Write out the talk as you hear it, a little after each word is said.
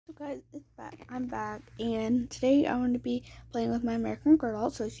Guys, it's back. I'm back, and today I'm going to be playing with my American Girl.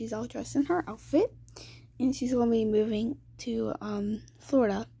 So she's all dressed in her outfit, and she's going to be moving to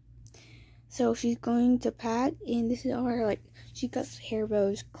Florida. So she's going to pack, and this is all her, she got hair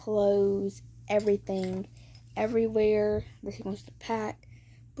bows, clothes, everything, everywhere that she wants to pack.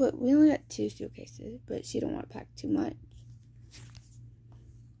 But we only got 2 suitcases, but she don't want to pack too much.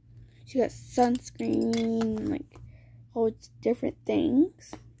 She got sunscreen, holds different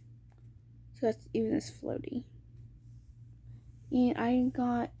things. So that's even this floaty. And I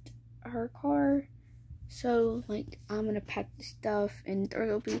got her car. So I'm gonna pack the stuff, and there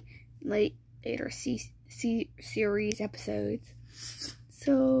will be later series episodes.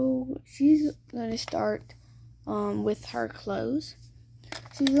 So she's gonna start with her clothes.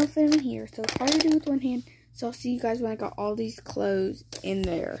 She's gonna fit them in here. So it's hard to do with one hand. So I'll see you guys when I got all these clothes in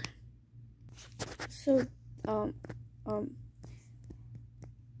there. So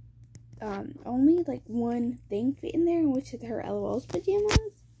only one thing fit in there, which is her LOL's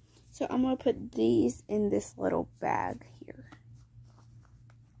pajamas. So I'm gonna put these in this little bag here.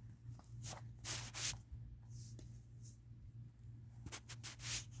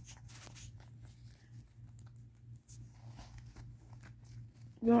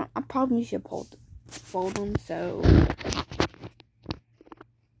 I probably should fold them, so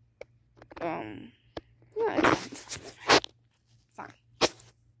yeah, it's fine.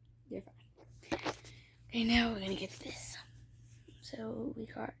 They're fine. Okay, now we're gonna get this. So we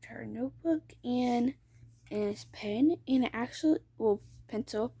got her notebook and his pen, and it actually,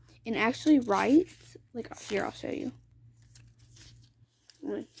 pencil, and it actually writes. Here, I'll show you.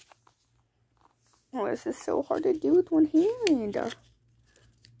 Oh, this is so hard to do with one hand.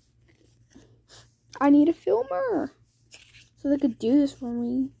 I need a filmer so they could do this for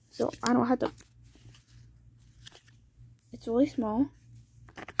me, so I don't have to. It's really small,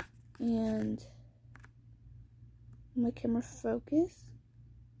 and my camera focus.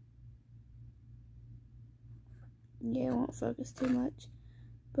 Yeah, it won't focus too much,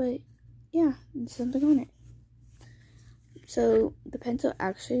 but yeah, there's something on it. So the pencil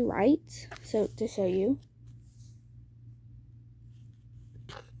actually writes. So to show you,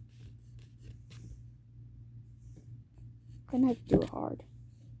 I'm gonna have to do it hard.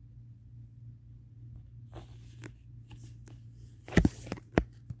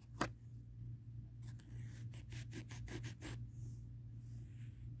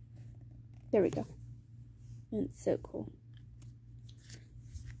 There we go. And it's so cool.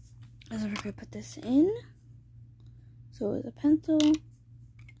 So we're gonna put this in. So with a pencil,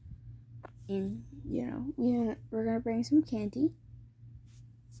 and we're gonna bring some candy,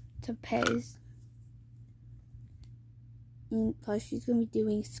 some Pez, and plus she's gonna be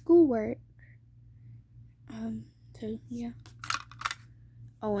doing schoolwork. So yeah.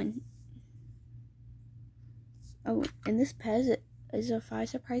 And this Pez is a 5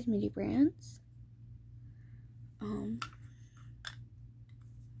 Surprise Mini Brands.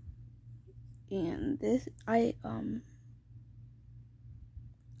 And this I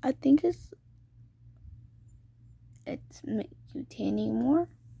think it's make you tanning more.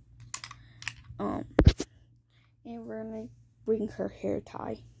 And we're gonna bring her hair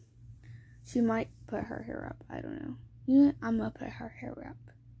tie. She might put her hair up. I don't know. You know what? I'm gonna put her hair up.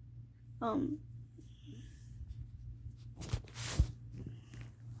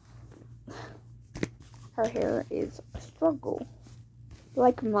 Her hair is a struggle,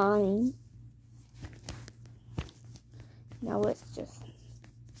 like mine. Now let's just.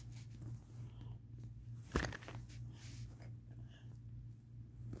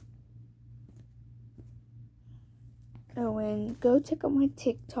 Oh, and go check out my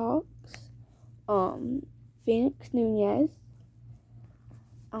TikToks. Phoenix Nunez.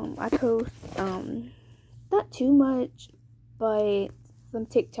 I post not too much, but some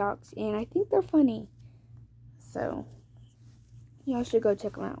TikToks, and I think they're funny. So y'all should go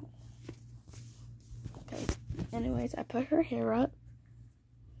check them out. Okay. Anyways, I put her hair up.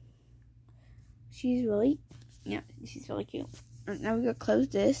 She's really cute. Now we gotta close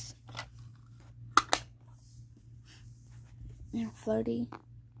this. Floaty.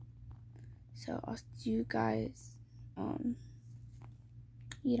 So I'll see you guys,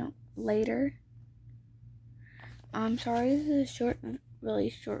 later. I'm sorry this is a really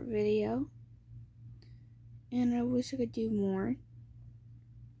short video, and I wish I could do more.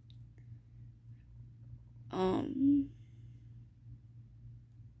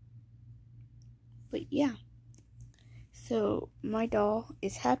 But yeah. So my doll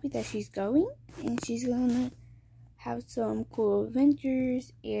is happy that she's going, and she's gonna have some cool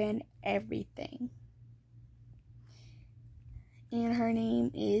adventures and everything. and her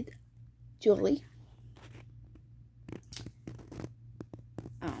name is Julie.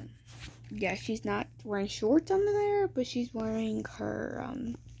 Yeah, she's not wearing shorts under there, but she's wearing her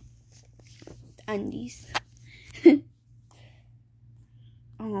undies.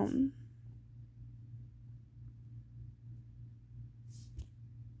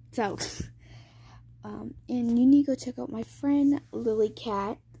 So, and you need to go check out my friend Lily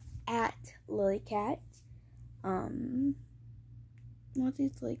Cat at Lily Cat. What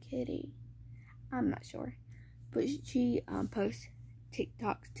is Lily Kitty? I'm not sure, but she posts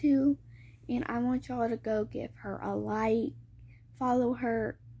TikToks too, and I want y'all to go give her a like, follow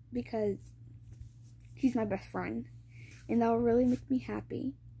her, because she's my best friend, and that will really make me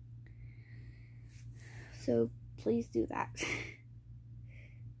happy. So please do that.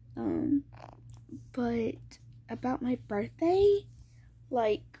 But about my birthday,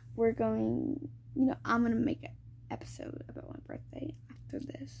 like, we're going, I'm gonna make an episode about my birthday after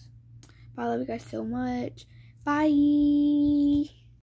this. But I love you guys so much. Bye.